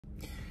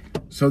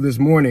So this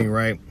morning,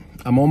 right,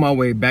 I'm on my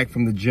way back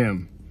from the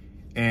gym,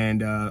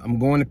 and I'm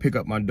going to pick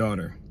up my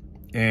daughter.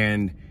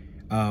 And,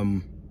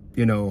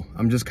 you know,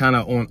 I'm just kind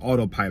of on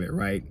autopilot,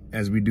 right,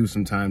 as we do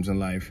sometimes in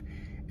life.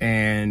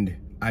 And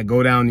I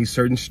go down these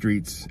certain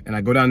streets, and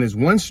I go down this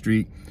one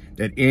street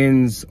that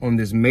ends on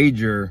this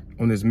major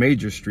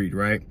street,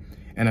 right?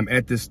 And I'm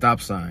at this stop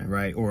sign,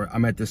 right? Or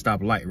I'm at this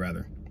stop light,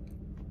 rather.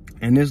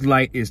 And this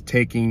light is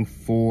taking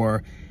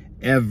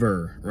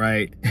forever,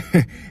 right?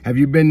 Have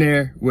you been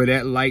there where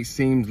that light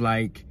seems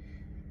like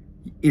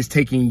it's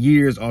taking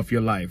years off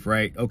your life,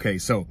 right? Okay,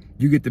 so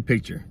you get the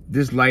picture.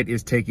 This light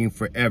is taking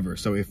forever.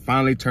 So it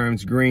finally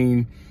turns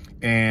green,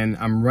 and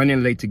I'm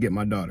running late to get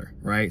my daughter,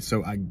 right?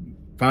 So I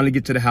finally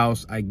get to the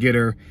house, I get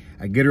her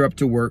up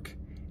to work,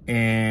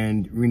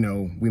 and, you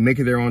know, we make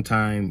it there on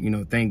time, you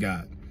know, thank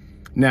God.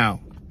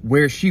 Now,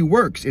 where she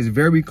works is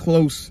very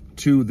close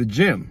to the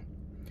gym.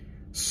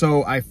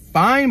 So I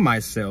find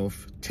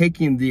myself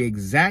taking the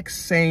exact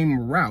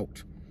same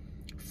route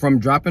from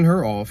dropping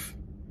her off,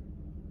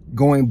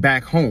 going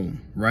back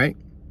home, right?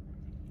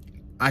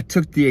 I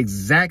took the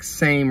exact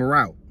same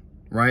route,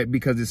 right?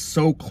 Because it's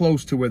so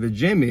close to where the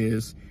gym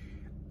is.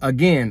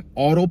 Again,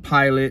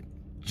 autopilot,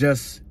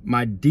 just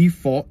my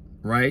default,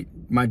 right?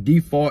 My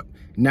default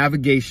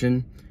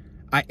navigation.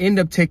 I end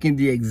up taking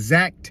the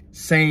exact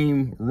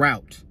same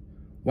route.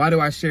 Why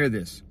do I share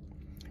this?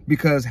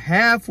 Because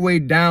halfway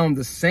down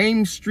the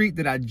same street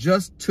that I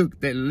just took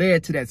that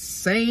led to that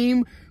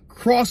same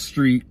cross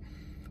street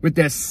with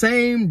that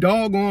same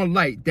doggone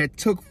light that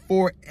took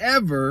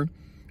forever,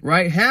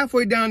 right?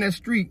 Halfway down that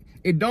street,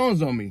 it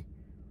dawns on me,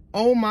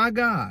 oh my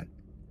God,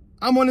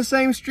 I'm on the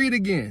same street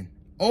again.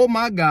 Oh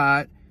my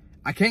God,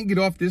 I can't get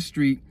off this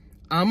street.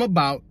 I'm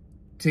about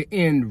to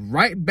end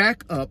right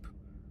back up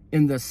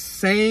in the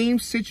same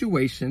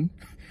situation,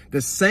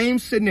 the same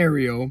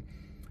scenario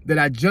that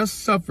I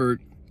just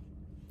suffered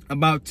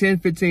about 10,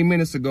 15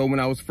 minutes ago when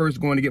I was first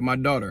going to get my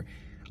daughter.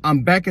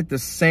 I'm back at the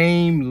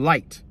same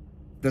light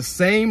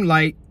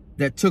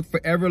that took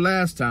forever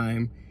last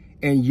time.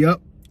 And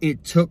yup,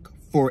 it took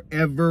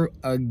forever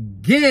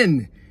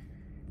again.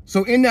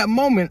 So in that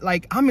moment,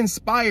 like, I'm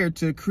inspired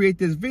to create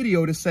this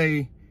video to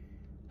say,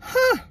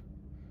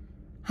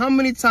 how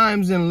many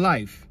times in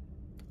life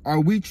are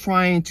we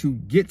trying to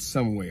get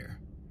somewhere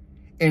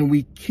and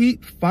we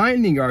keep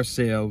finding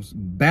ourselves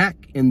back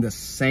in the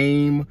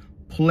same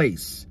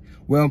place?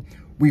 Well,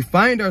 we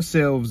find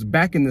ourselves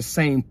back in the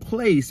same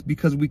place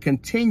because we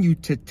continue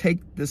to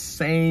take the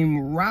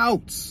same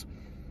routes.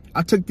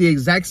 I took the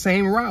exact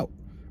same route,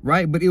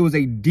 right? But it was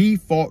a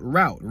default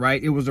route,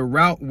 right? It was a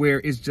route where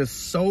it's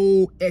just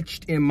so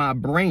etched in my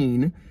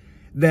brain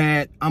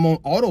that I'm on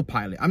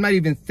autopilot. I'm not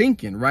even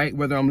thinking, right?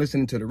 Whether I'm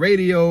listening to the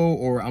radio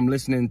or I'm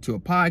listening to a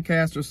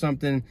podcast or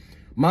something,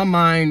 my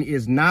mind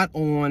is not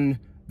on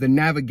the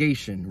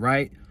navigation,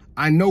 right?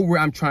 I know where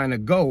I'm trying to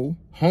go,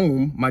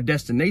 home, my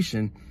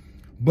destination,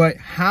 but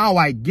how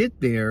I get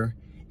there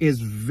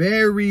is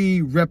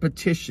very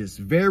repetitious,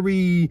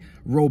 very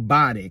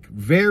robotic,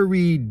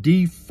 very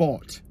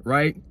default,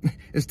 right?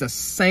 It's the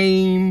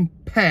same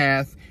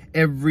path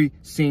every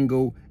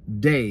single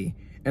day.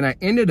 And I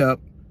ended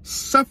up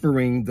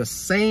suffering the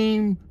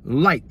same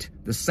light,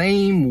 the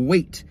same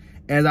weight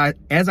as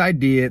I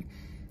did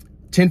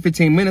 10,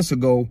 15 minutes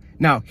ago.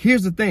 Now,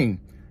 here's the thing.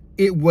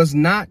 It was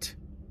not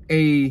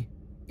a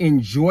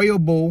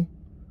enjoyable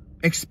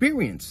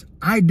experience.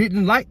 I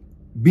didn't like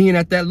being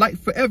at that light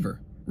forever,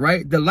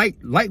 right? The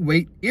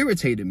lightweight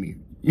irritated me.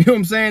 You know what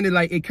I'm saying?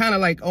 It kind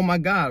of like, oh my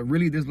God,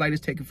 really, this light is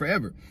taking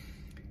forever.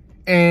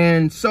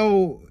 And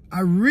so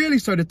I really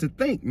started to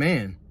think,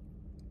 man,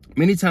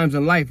 many times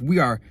in life, we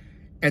are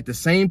at the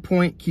same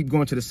point, keep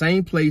going to the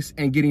same place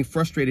and getting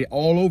frustrated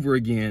all over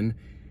again.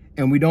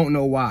 And we don't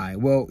know why.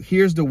 Well,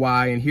 here's the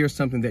why, and here's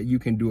something that you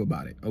can do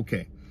about it.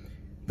 Okay.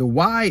 The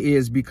why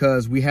is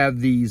because we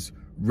have these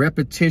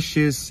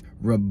repetitious,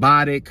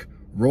 robotic,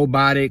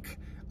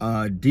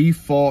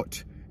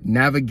 default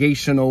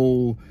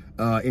navigational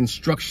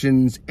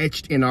instructions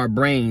etched in our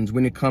brains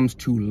when it comes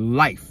to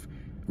life,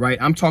 right?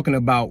 I'm talking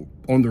about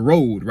on the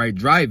road, right?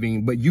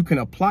 Driving, but you can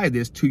apply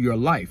this to your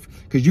life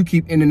because you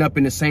keep ending up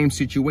in the same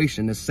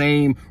situation, the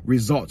same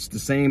results, the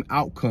same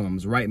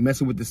outcomes, right?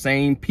 Messing with the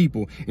same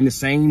people in the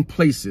same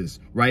places,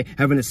 right?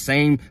 Having the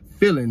same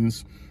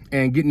feelings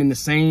and getting in the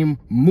same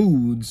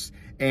moods,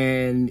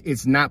 and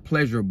it's not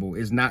pleasurable.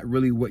 It's not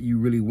really what you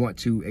really want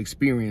to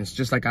experience.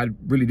 Just like I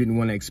really didn't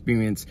want to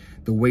experience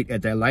the wait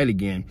at that light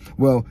again.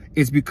 Well,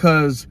 it's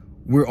because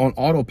we're on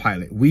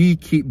autopilot. We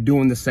keep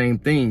doing the same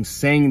things,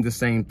 saying the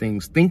same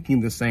things,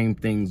 thinking the same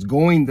things,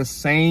 going the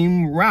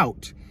same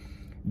route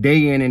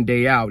day in and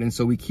day out. And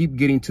so we keep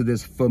getting to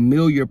this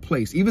familiar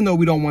place, even though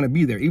we don't want to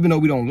be there, even though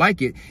we don't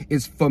like it,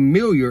 it's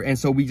familiar. And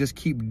so we just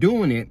keep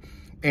doing it.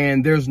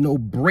 And there's no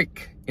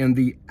break in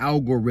the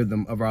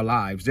algorithm of our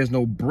lives. There's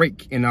no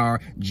break in our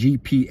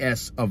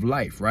GPS of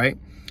life, right?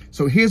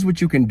 So here's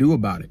what you can do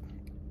about it.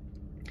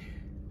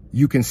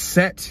 You can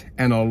set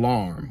an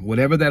alarm,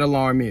 whatever that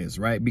alarm is,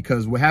 right?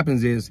 Because what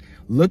happens is,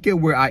 look at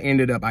where I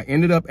ended up. I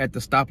ended up at the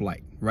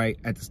stoplight, right?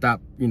 At the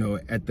stop, you know,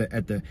 at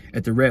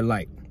the red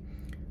light.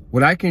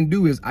 What I can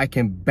do is I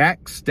can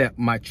back step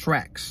my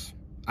tracks.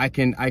 I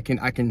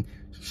can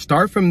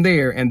start from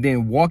there and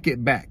then walk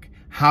it back.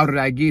 How did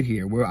I get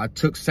here? Well, I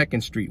took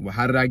 2nd Street. Well,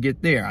 how did I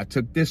get there? I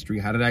took this street.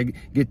 How did I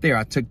get there?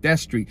 I took that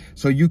street.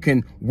 So you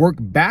can work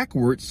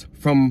backwards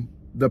from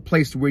the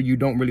place where you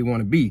don't really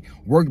want to be.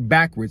 Work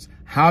backwards.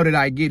 How did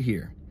I get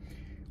here?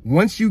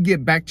 Once you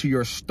get back to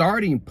your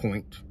starting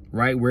point,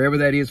 right, wherever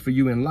that is for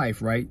you in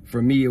life, right?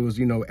 For me, it was,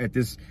 you know, at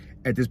this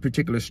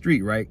particular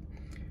street, right?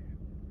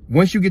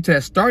 Once you get to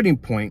that starting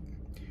point,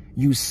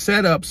 you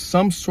set up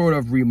some sort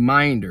of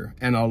reminder,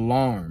 an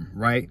alarm,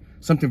 right?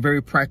 Something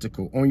very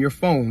practical on your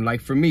phone.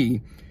 Like for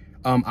me,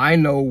 I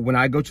know when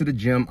I go to the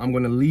gym, I'm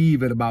going to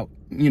leave at about,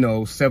 you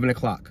know, 7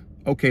 o'clock.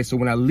 Okay, so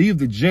when I leave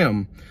the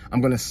gym,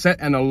 I'm going to set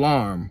an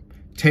alarm,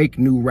 take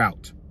new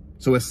route.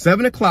 So at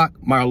 7 o'clock,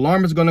 my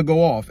alarm is going to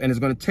go off and it's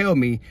going to tell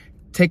me,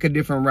 take a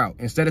different route.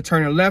 Instead of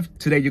turning left,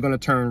 today you're going to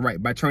turn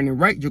right. By turning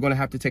right, you're going to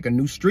have to take a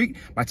new street.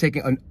 By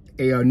taking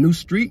a new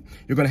street,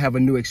 you're going to have a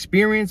new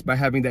experience. By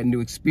having that new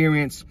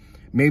experience,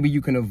 maybe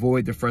you can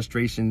avoid the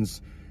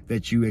frustrations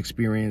that you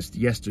experienced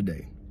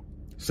yesterday.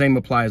 Same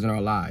applies in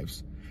our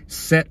lives.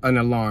 Set an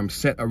alarm,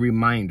 set a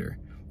reminder.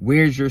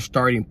 Where's your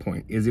starting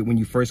point? Is it when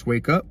you first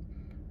wake up?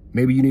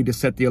 Maybe you need to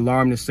set the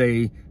alarm to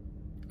say,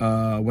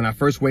 when I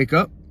first wake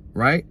up,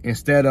 right?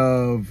 Instead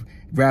of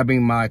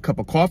grabbing my cup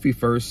of coffee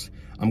first,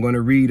 I'm going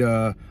to read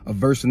a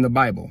verse in the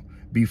Bible.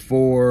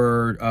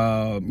 Before,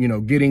 you know,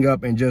 getting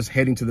up and just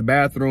heading to the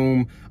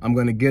bathroom, I'm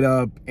going to get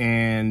up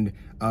and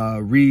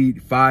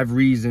read 5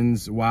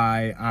 reasons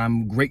why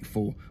I'm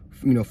grateful,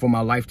 you know, for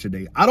my life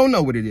today. I don't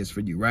know what it is for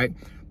you, right?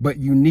 But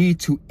you need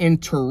to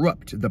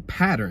interrupt the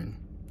pattern,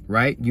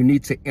 right? You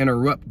need to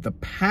interrupt the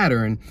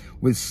pattern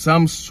with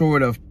some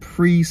sort of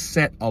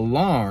preset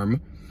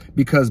alarm,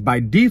 because by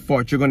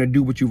default, you're going to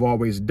do what you've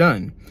always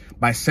done.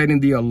 By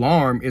setting the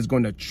alarm is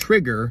going to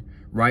trigger,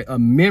 right, a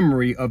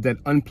memory of that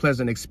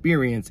unpleasant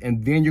experience.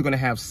 And then you're going to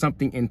have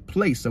something in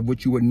place of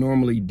what you would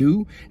normally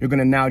do. You're going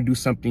to now do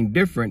something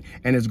different,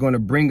 and it's going to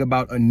bring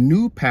about a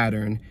new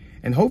pattern.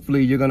 And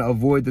hopefully you're going to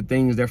avoid the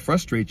things that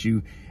frustrate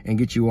you and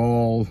get you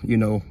all, you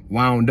know,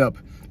 wound up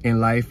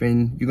in life.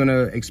 And you're going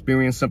to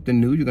experience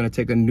something new. You're going to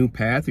take a new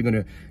path. You're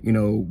going to, you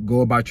know,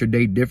 go about your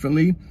day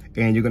differently.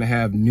 And you're going to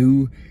have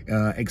new,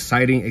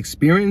 exciting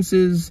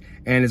experiences.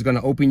 And it's going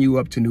to open you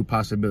up to new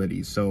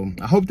possibilities. So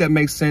I hope that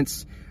makes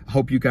sense. I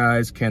hope you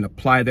guys can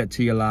apply that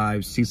to your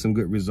lives, see some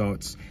good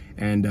results.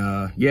 And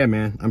yeah,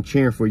 man, I'm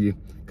cheering for you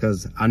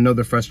because I know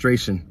the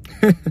frustration.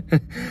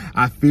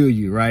 I feel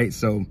you, right?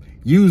 So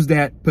use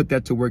that, put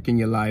that to work in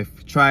your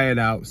life, try it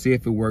out, see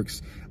if it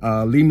works.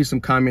 Leave me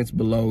some comments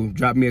below,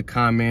 drop me a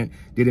comment.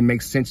 Did it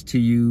make sense to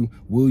you?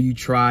 Will you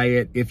try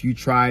it? If you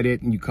tried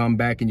it and you come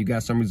back and you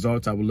got some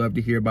results, I would love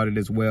to hear about it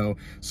as well.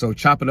 So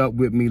chop it up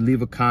with me,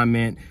 leave a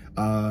comment,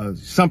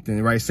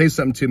 something, right? Say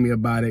something to me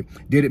about it.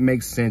 Did it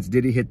make sense?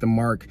 Did it hit the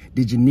mark?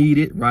 Did you need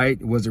it,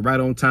 right? Was it right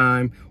on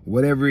time?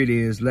 Whatever it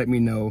is, let me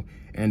know.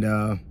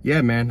 And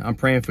yeah, man, I'm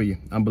praying for you.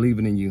 I'm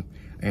believing in you.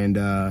 And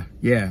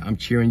yeah, I'm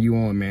cheering you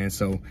on, man.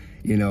 So,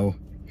 you know,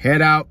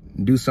 head out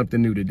and do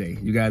something new today.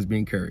 You guys be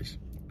encouraged.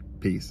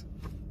 Peace.